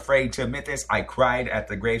 I'm not afraid to admit this, I cried at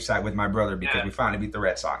the gravesite with my brother because we finally beat the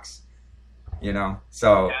Red Sox.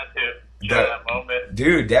 So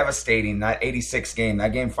dude, devastating. That 86 game,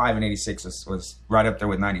 that Game 5 in 86 was right up there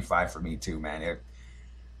with 95 for me too, man.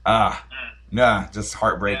 Just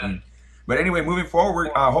heartbreaking. But anyway, moving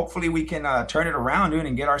forward, hopefully we can turn it around, dude,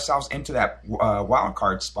 and get ourselves into that wild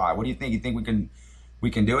card spot. What do you think? You think we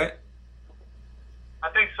can do it? I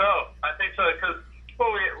think so. Because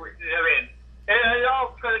mean, it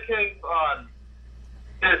all predicates on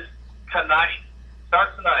this tonight.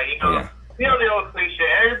 Starts tonight, you know. Yeah. You know the old cliche.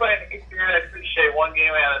 Everybody needs to hear that cliche one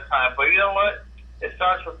game at a time. But you know what? It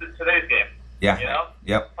starts with today's game. Yeah. You know?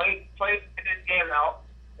 Yep. Play this game out,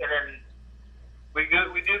 and then we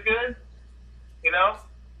do good, you know?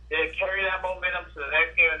 Then carry that momentum to the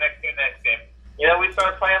next game, next game. You know, we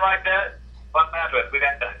start playing like that, what happened?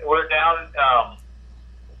 We're down,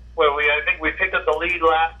 I think we picked up the lead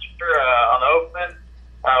last year on the opening.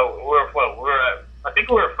 I think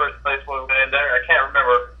we were first place when we went in there. I can't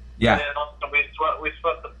remember. Yeah. And then also we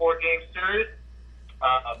swept the 4-game series.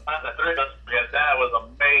 The 3 of us, that was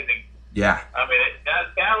amazing. Yeah. I mean,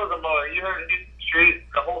 that was a moment. You heard the street,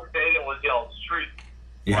 the whole stadium was yelling street.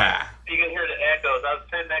 Yeah. You can hear the echoes. I was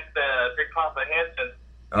sitting next to Big Papa Hansen.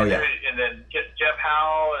 Oh, yeah. And then Jeff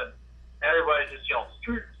Howell and everybody just yelling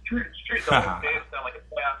street. The whole stadium sounded like a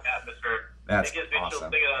playoff atmosphere. That's it gives me chills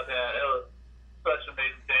awesome. thinking about that. It was such an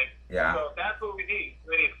amazing thing. Yeah. So that's what we need.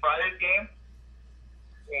 We need Friday's game.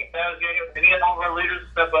 We need Saturday's game. We need all of our leaders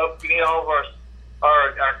to step up. We need all of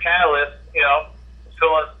our catalysts, you know,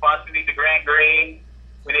 fill in spots. We need the Grand Green.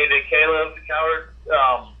 We need the Caleb, the Coward,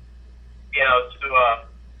 you know, to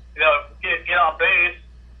get on base,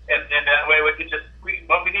 and that way we could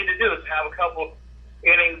what we need to do is have a couple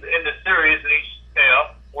innings in the series, and each, you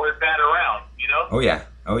know, we're bat around, you know. Oh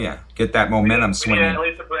yeah. Get that momentum We swinging. need at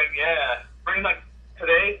least to bring like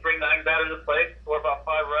today, bring 9 batters to play, score about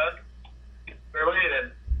 5 runs early,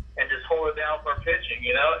 and just hold it down for pitching,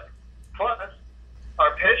 you know. Plus,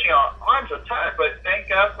 our pitching arms are tired, but thank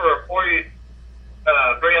God for a 40.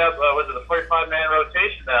 Bring up was it a 45-man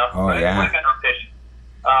rotation now? Oh, right? yeah. 40-man rotation.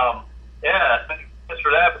 Yeah, thanks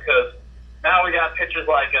for that, because now we got pitchers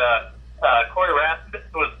like Corey Rasmus,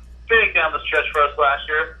 who was big down the stretch for us last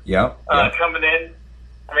year. Yep. Coming in.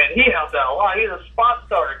 I mean, he helped out a lot. He's a spot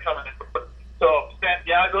starter coming in. So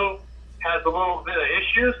Santiago has a little bit of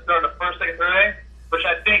issues during the first, second, third inning, which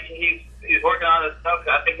I think he's working on his stuff.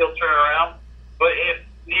 I think he'll turn around. But if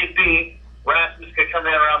need be, Rasmus could come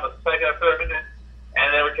in around the second or third inning,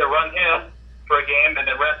 and then we could run him for a game and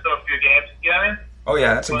then rest him a few games. You know what I mean? Oh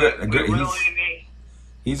yeah, that's a But good. we really need,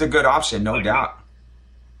 He's a good option, no doubt.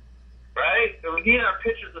 right? So we need our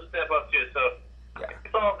pitchers to step up too. So Yeah.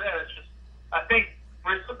 it's all there. It's just, I think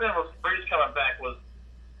something was Breeze coming back was,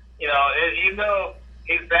 you know, even though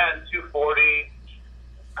he's batting 240,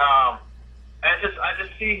 I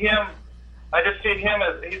just see him. As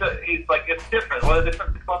he's like, it's different. What a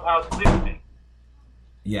different clubhouse leader.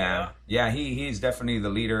 Yeah. He's definitely the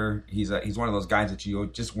leader. He's one of those guys that you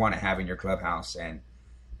just want to have in your clubhouse, and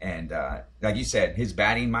like you said, his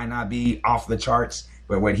batting might not be off the charts,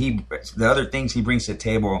 but the other things he brings to the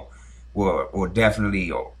table will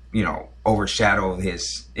definitely, you know, overshadow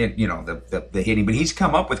his, you know, the hitting. But he's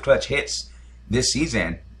come up with clutch hits this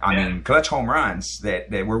season. I mean, clutch home runs that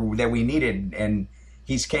we needed, and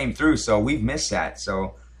he's came through. So we've missed that.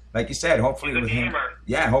 So like you said, hopefully with him,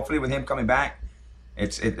 hopefully with him coming back,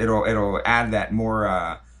 it'll add that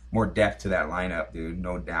more depth to that lineup, dude.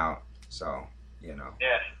 No doubt. So, you know.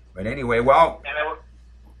 Yeah. But anyway, well,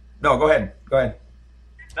 no, go ahead. No,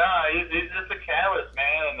 he's just a catalyst,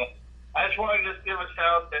 man. And I just want to just give a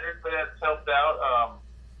shout out to everybody that's helped out.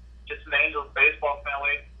 Just an Angels baseball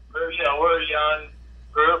family. We're a young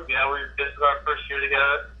group. You know, this is our first year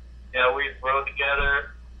together. You know, we rode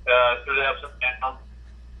together through the ups and downs.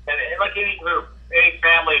 And like any group, any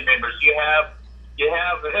family members, you have your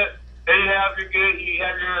good.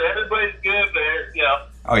 Everybody's good, but you know.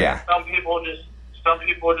 Oh yeah. Some people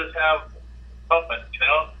just have something, you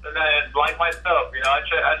know. And then, like myself, you know,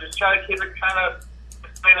 I just try to keep it kind of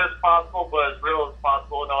as clean as possible, but as real as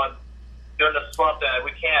possible, knowing during the slump that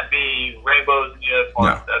we can't be rainbows and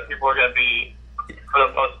unicorns. No. That people are going to be, for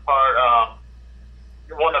the most part,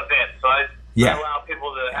 one event. So I allow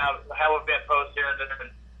people to have event posts here and there,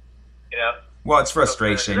 and, you know. Well, it's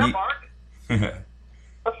frustration. Is that Mark?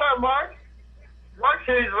 What's up, Mark? Mark's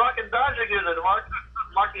here. He's rocking Dodger gear.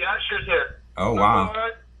 Mark the Usher's here. Oh, wow.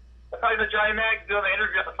 I'm talking to Johnny Mac doing an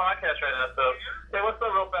interview on the podcast right now. So, hey, what's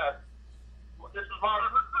up, real fast? This is Mark.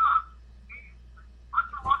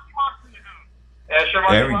 Yeah, sure.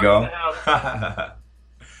 There we go. Right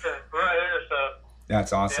here, so.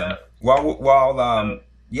 That's awesome. Yeah. Well,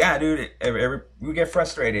 yeah, dude. We get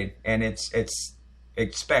frustrated, and it's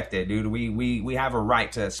expected, dude. We have a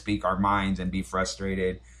right to speak our minds and be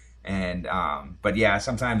frustrated, and but yeah,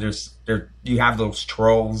 sometimes you have those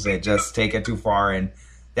trolls that just take it too far, and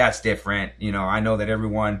that's different. You know, I know that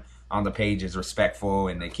everyone on the page is respectful,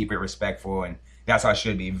 and they keep it respectful, and that's how it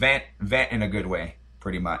should be. Vent in a good way,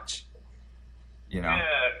 pretty much. You know.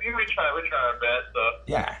 Yeah, we try our best. So.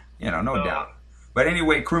 No doubt. But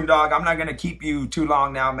anyway, Kroom Dog, I'm not going to keep you too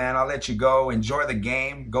long now, man. I'll let you go. Enjoy the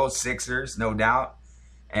game. Go Sixers, no doubt.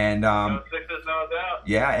 And Go Sixers, no doubt.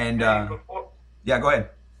 Yeah, and yeah, go ahead.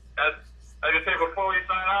 I was going to say, before we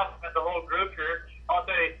sign off, at the whole group here, I'll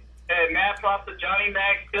say, hey, Matt Frost, Johnny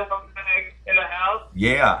Mac, Silver Mag in the house.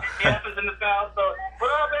 Yeah. Jeff is in the house, so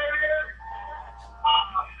what up, baby?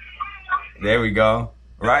 There we go.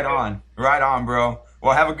 Right on, bro.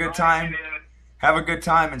 Well, have a good time. Have a good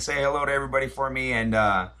time and say hello to everybody for me. And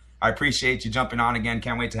I appreciate you jumping on again.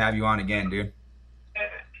 Can't wait to have you on again, dude. I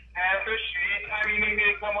appreciate it. Anytime you need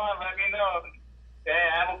me to come on, let me know.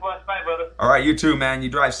 Yeah, have a blessed night, brother. All right, you too, man. You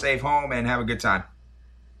drive safe home and have a good time.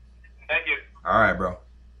 Thank you. All right, bro.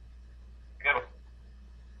 Yeah.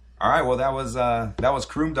 All right, well, that was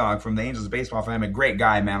Kroom Dog from the Angels baseball family. Great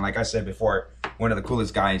guy, man. Like I said before, one of the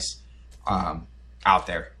coolest guys out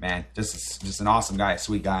there, man. Just an awesome guy, a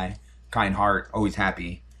sweet guy, kind heart, always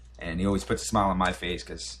happy, and he always puts a smile on my face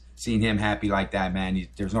because seeing him happy like that, man,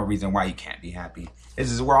 there's no reason why you can't be happy.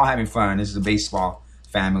 We're all having fun. This is a baseball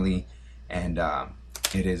family, and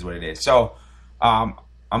it is what it is. So I'm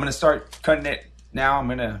gonna start cutting it now. I'm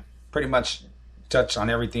gonna pretty much touch on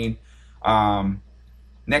everything.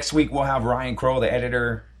 Next week we'll have Ryan Crow, the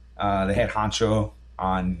editor, the head honcho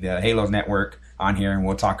on the Halos Network, on here, and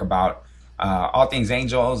we'll talk about all things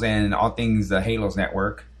Angels and all things the Halos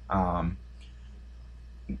Network. I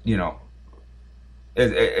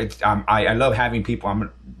love having people.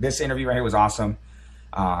 This interview right here was awesome.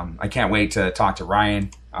 I can't wait to talk to Ryan,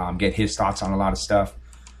 get his thoughts on a lot of stuff.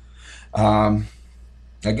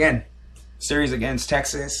 Again, series against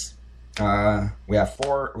Texas. We have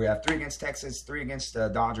 3 against Texas, 3 against the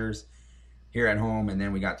Dodgers here at home, and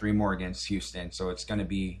then we got 3 more against Houston. So it's going to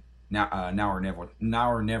be now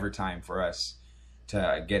or never time for us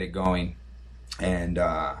to get it going. And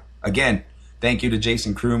again, thank you to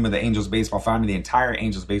Jason Kroom of the Angels baseball family, the entire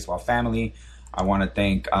Angels baseball family. I want to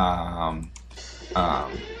thank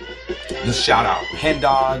just shout out Hen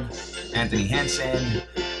Dog, Anthony Henson,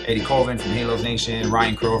 Eddie Colvin from Halos Nation,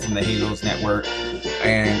 Ryan Crow from the Halos Network.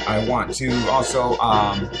 And I want to also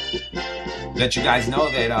let you guys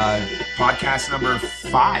know that podcast number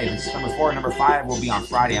 5, it's number 4, number 5 will be on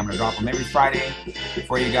Friday. I'm going to drop them every Friday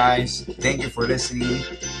for you guys. Thank you for listening.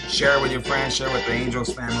 Share it with your friends. Share it with the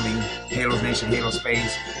Angels family, Halos Nation, Halo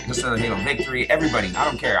Space, just another Halo Victory. Everybody, I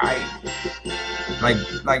don't care. Like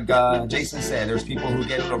Jason said, there's people who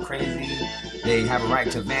get a little crazy. They have a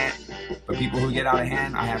right to vent. But people who get out of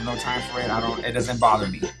hand, I have no time for it. It doesn't bother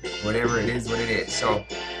me. Whatever it is, what it is. So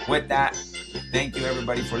with that, thank you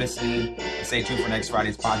everybody for listening. Stay tuned for next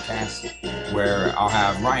Friday's podcast, where I'll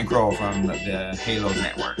have Ryan Crow from the Halos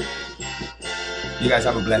Network. You guys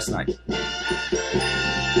have a blessed night.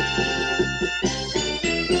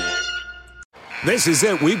 This is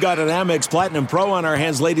it. We've got an Amex Platinum Pro on our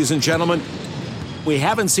hands, ladies and gentlemen. We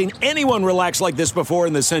haven't seen anyone relax like this before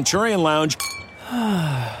in the Centurion Lounge.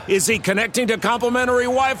 Is he connecting to complimentary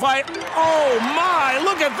Wi-Fi? Oh my,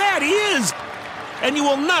 look at that, he is! And you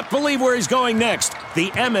will not believe where he's going next. The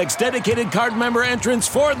Amex dedicated card member entrance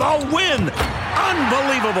for the win!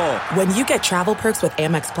 Unbelievable! When you get travel perks with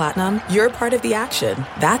Amex Platinum, you're part of the action.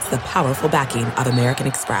 That's the powerful backing of American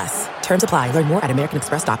Express. Terms apply. Learn more at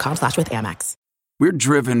americanexpress.com/withAmex. We're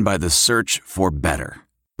driven by the search for better.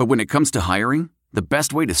 But when it comes to hiring, the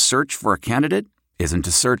best way to search for a candidate isn't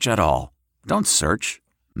to search at all. Don't search.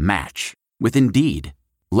 Match with Indeed.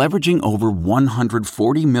 Leveraging over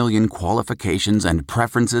 140 million qualifications and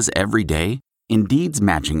preferences every day, Indeed's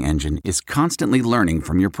matching engine is constantly learning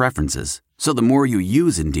from your preferences. So the more you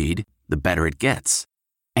use Indeed, the better it gets.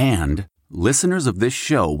 And listeners of this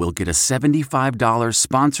show will get a $75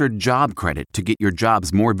 sponsored job credit to get your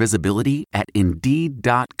jobs more visibility at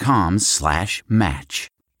Indeed.com/match.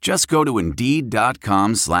 Just go to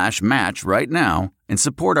Indeed.com/match right now and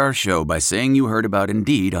support our show by saying you heard about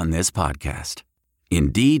Indeed on this podcast.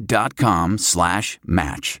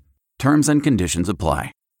 Indeed.com/match. Terms and conditions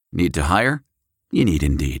apply. Need to hire? You need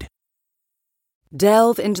Indeed.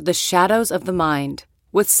 Delve into the shadows of the mind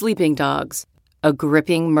with Sleeping Dogs, a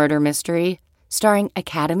gripping murder mystery starring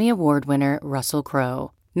Academy Award winner Russell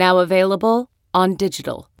Crowe. Now available on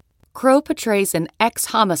digital. Crowe portrays an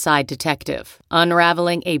ex-homicide detective,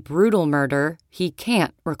 unraveling a brutal murder he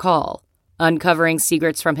can't recall. Uncovering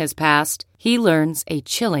secrets from his past, he learns a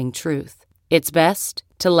chilling truth. It's best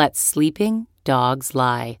to let sleeping dogs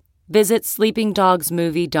lie. Visit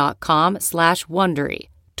sleepingdogsmovie.com/Wondery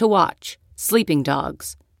to watch Sleeping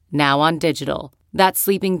Dogs, now on digital. That's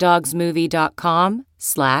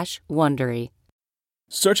sleepingdogsmovie.com/Wondery.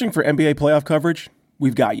 Searching for NBA playoff coverage?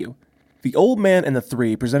 We've got you. The Old Man and the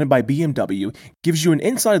Three, presented by BMW, gives you an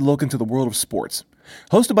inside look into the world of sports.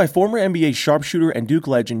 Hosted by former NBA sharpshooter and Duke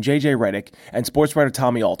legend J.J. Redick and sports writer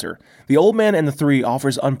Tommy Alter, The Old Man and the Three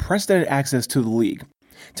offers unprecedented access to the league.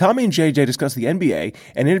 Tommy and JJ discuss the NBA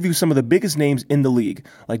and interview some of the biggest names in the league,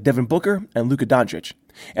 like Devin Booker and Luka Doncic.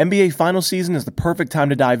 NBA final season is the perfect time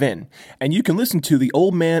to dive in, and you can listen to The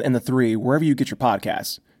Old Man and the Three wherever you get your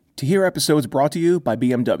podcasts. To hear episodes brought to you by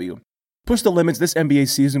BMW. Push the limits this NBA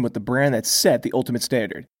season with the brand that set the ultimate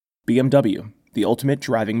standard. BMW, the ultimate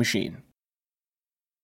driving machine.